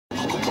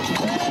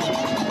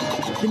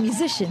The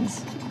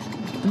musicians,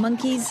 the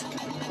monkeys,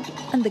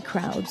 and the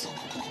crowds.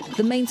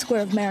 The main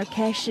square of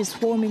Marrakech is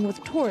swarming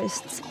with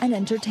tourists and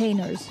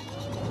entertainers.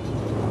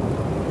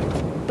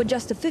 But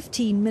just a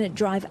 15-minute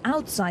drive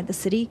outside the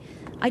city,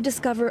 I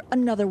discover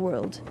another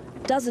world.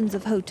 Dozens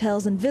of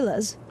hotels and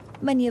villas,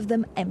 many of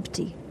them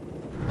empty.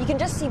 You can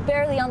just see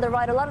barely on the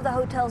right a lot of the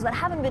hotels that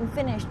haven't been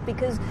finished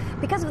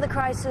because of the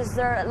crisis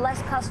there are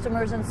less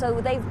customers, and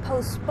so they've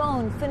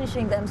postponed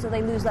finishing them so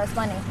they lose less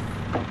money.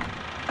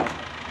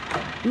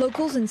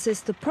 Locals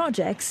insist the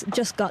projects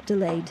just got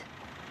delayed.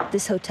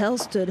 This hotel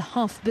stood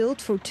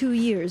half-built for 2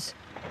 years,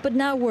 but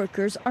now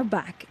workers are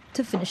back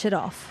to finish it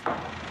off.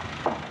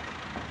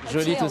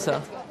 Joli tout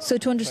ça. So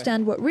to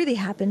understand what really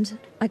happened,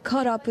 I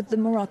caught up with the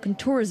Moroccan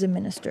tourism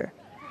minister.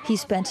 He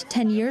spent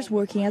 10 years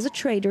working as a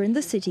trader in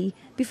the city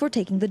before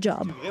taking the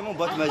job.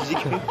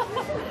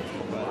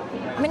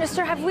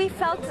 Minister, have we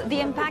felt the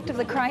impact of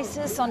the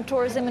crisis on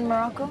tourism in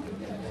Morocco?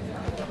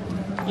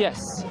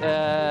 Yes,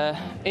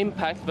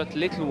 impact, but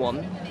little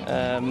one.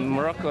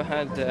 Morocco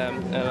had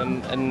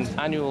an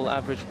annual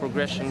average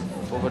progression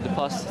over the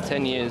past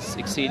 10 years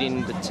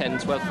exceeding the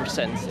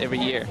 10–12% every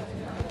year.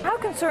 How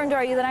concerned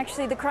are you that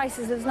actually the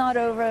crisis is not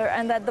over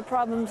and that the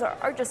problems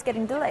are just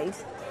getting delayed?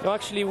 No,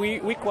 actually,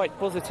 we're quite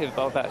positive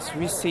about that.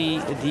 We see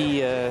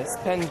the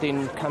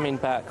spending coming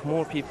back.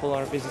 More people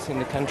are visiting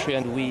the country,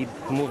 and we're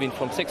moving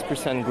from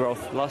 6%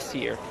 growth last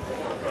year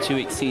to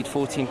exceed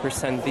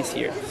 14% this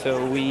year.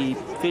 So we're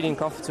feeling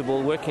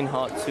comfortable, working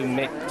hard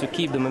to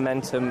keep the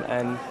momentum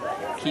and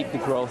keep the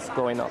growth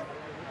going up.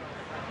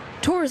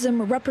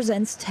 Tourism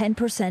represents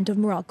 10% of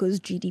Morocco's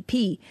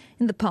GDP.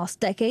 In the past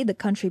decade, the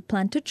country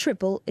planned to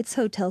triple its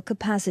hotel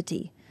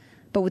capacity.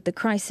 But with the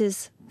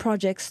crisis,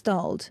 projects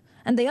stalled,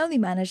 and they only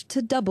managed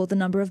to double the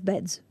number of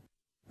beds.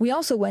 We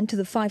also went to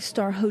the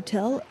 5-star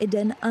hotel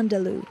Eden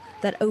Andalou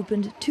that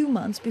opened 2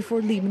 months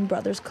before Lehman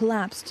Brothers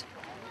collapsed.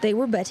 They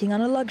were betting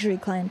on a luxury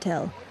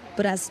clientele,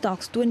 but as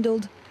stocks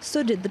dwindled,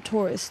 so did the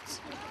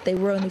tourists. They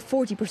were only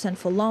 40%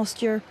 full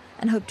last year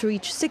and hope to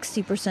reach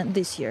 60%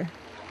 this year.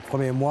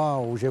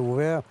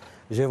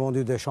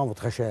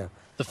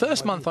 The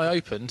first month I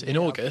opened, in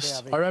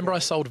August, I remember I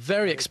sold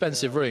very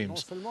expensive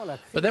rooms.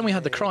 But then we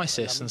had the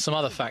crisis and some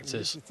other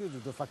factors.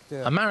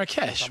 And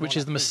Marrakech, which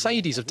is the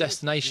Mercedes of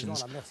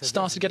destinations,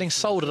 started getting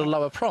sold at a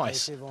lower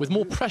price, with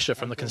more pressure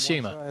from the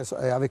consumer.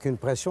 Mr.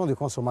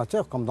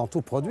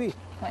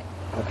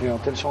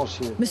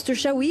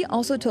 Chaoui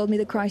also told me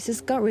the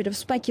crisis got rid of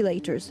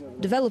speculators,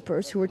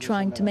 developers who were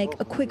trying to make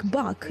a quick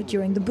buck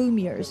during the boom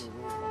years.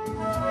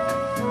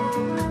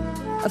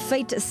 A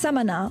fate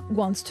Samana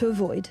wants to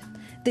avoid.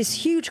 This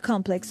huge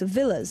complex of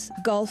villas,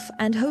 golf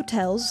and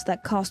hotels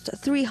that cost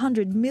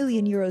 300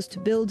 million euros to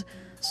build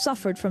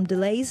suffered from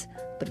delays,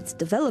 but its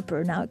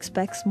developer now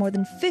expects more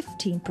than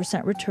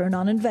 15% return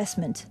on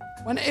investment.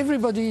 When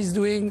everybody is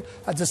doing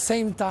at the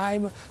same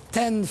time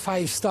 10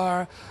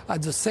 5-star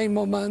at the same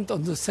moment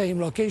on the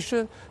same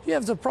location, you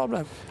have the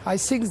problem. I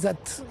think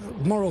that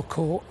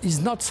Morocco is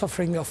not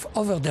suffering of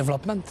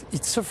overdevelopment,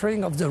 it's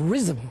suffering of the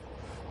rhythm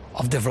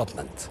of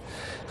development.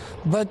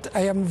 But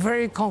I am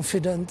very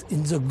confident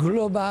in the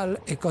global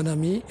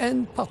economy,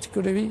 and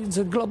particularly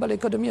the global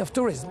economy of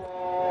tourism.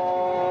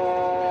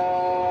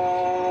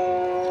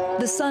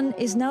 The sun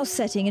is now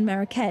setting in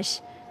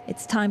Marrakech.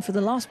 It's time for the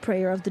last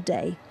prayer of the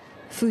day.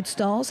 Food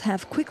stalls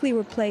have quickly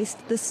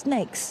replaced the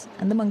snakes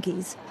and the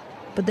monkeys,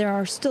 but there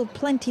are still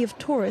plenty of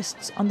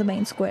tourists on the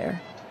main square.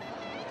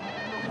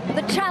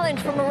 The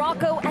challenge for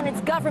Morocco and its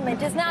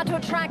government is now to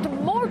attract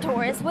more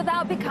tourists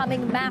without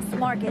becoming mass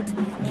market,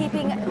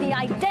 keeping the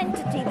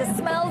identity, the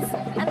smells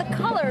and the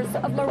colors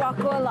of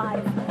Morocco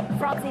alive.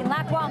 Francine,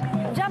 Lacqua,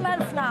 Jamal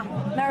Fna,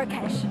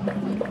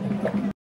 Marrakech.